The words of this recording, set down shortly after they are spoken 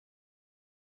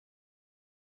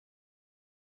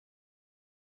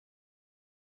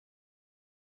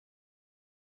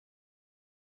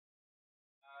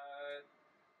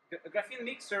A graphene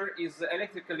mixer is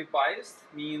electrically biased,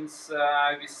 means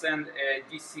we send a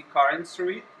DC current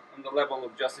through it on the level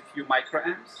of just a few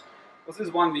microamps. For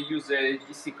this one we use a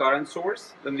DC current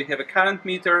source, then we have a current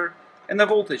meter and a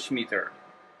voltage meter.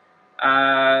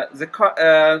 The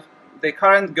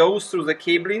current goes through the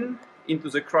cabling into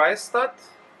the cryostat,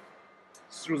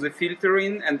 through the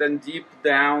filtering, and then deep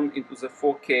down into the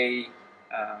 4K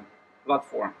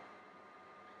platform.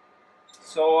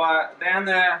 So then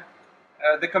a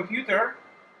computer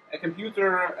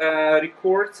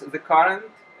records the current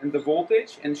and the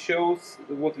voltage and shows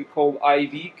what we call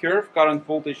IV curve, current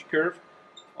voltage curve,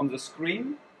 on the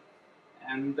screen.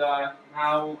 And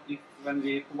now when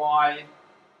we apply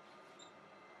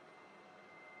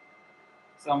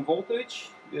some voltage,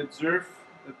 we observe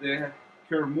that the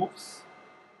curve moves.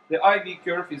 The IV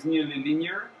curve is nearly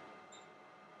linear.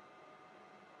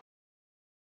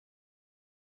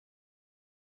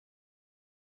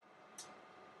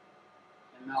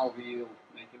 And now we'll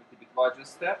make a little bit larger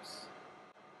steps.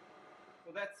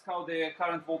 So that's how the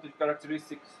current voltage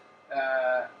characteristics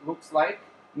looks like.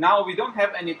 Now we don't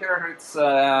have any terahertz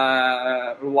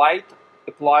light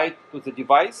applied to the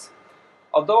device.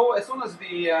 Although as soon as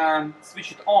we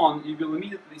switch it on, you will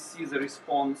immediately see the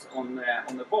response on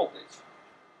the voltage.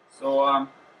 So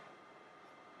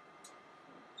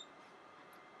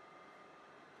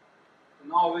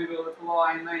now we will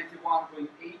apply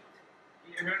 91.8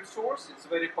 gigahertz source. It's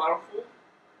very powerful.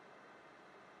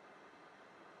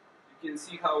 You can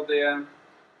see how the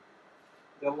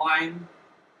line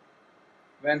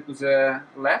went to the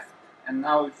left, and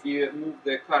now if you move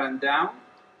the current down,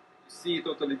 you see a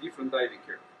totally different IV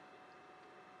curve.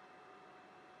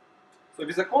 So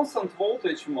with a constant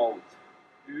voltage mode,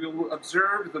 we will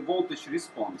observe the voltage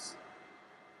response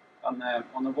on a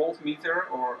voltmeter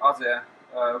or other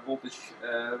voltage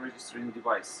registering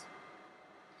device.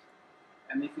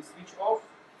 And if we switch off,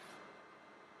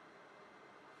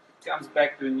 it comes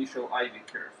back to initial IV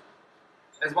curve.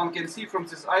 As one can see from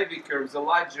this IV curve, the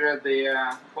larger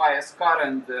the bias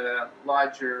current, the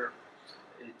larger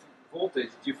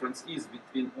voltage difference is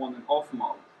between on and off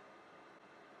mode.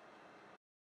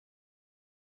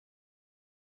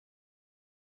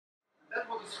 That's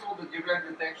what is called the direct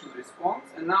detection response,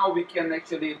 and now we can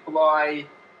actually apply,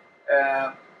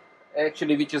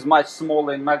 which is much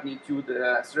smaller in magnitude,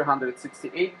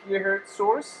 368 GHz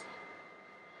source.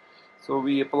 So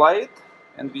we apply it,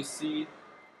 and we see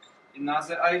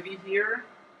another IV here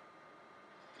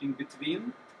in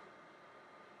between.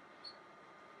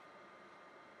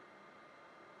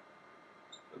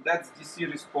 So that's DC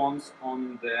response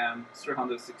on the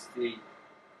 368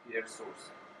 GHz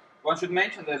source. One should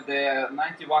mention that the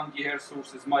 91 GHz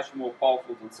source is much more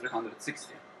powerful than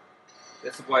 360.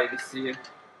 That's why we see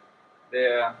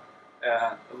the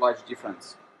large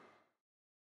difference.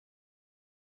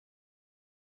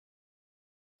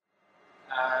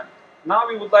 Now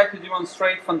we would like to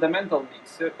demonstrate fundamental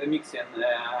mixing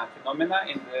phenomena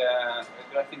in the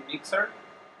graphene mixer.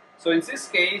 So in this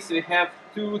case, we have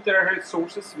 2 terahertz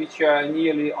sources which are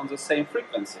nearly on the same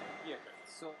frequency.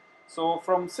 So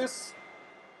from this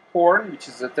horn, which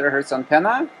is a terahertz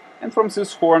antenna, and from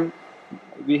this horn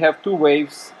we have 2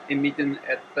 waves emitting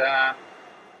at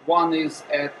one is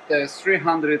at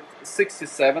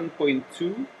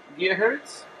 367.2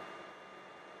 gigahertz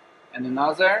and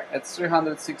another at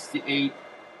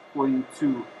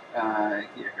 368.2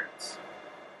 gigahertz.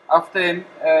 After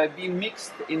being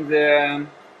mixed in the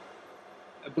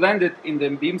blended in the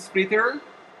beam splitter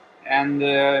and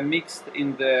mixed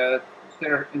in the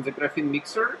graphene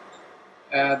mixer,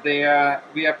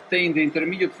 we obtain the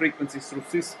intermediate frequencies through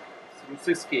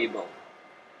this cable.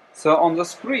 So on the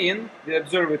screen we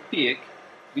observe a peak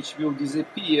which will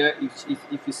disappear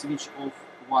if we switch off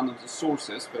one of the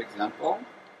sources, for example.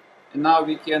 And now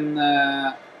we can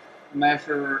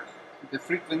measure the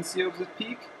frequency of the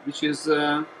peak, which is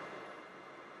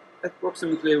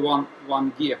approximately 1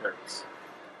 gigahertz.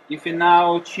 If we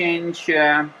now change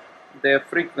the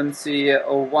frequency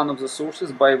of one of the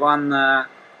sources by 1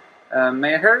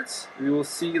 megahertz, we will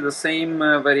see the same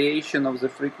variation of the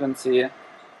frequency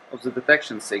of the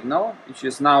detection signal, which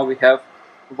is now we have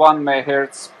 1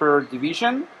 megahertz per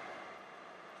division,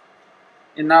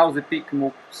 and now the peak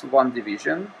moves 1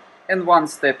 division, and 1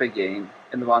 step again,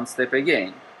 and 1 step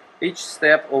again, each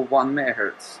step of 1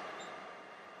 megahertz.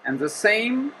 And the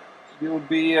same will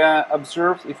be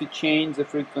observed if we change the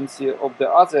frequency of the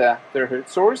other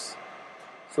terahertz source.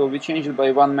 So we change it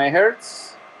by 1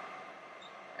 megahertz,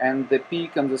 and the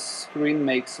peak on the screen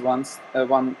makes one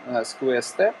square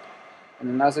step, and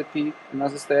another peak,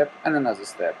 another step, and another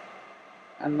step.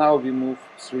 And now we move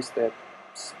 3 steps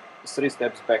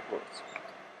backwards.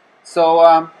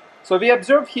 So we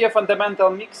observe here fundamental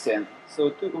mixing. So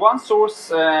one source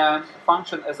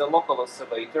function as a local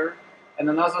oscillator, and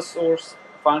another source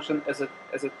function as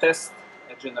a test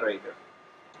generator.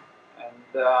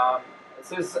 And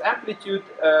this amplitude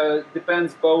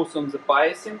depends both on the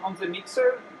biasing on the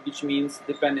mixer, which means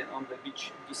depending on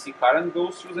which DC current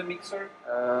goes through the mixer.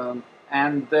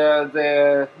 And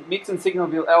the mixing signal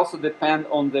will also depend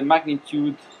on the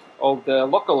magnitude of the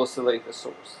local oscillator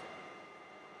source.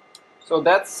 So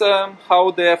that's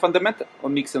how the fundamental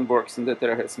mixing works in the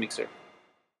terahertz mixer.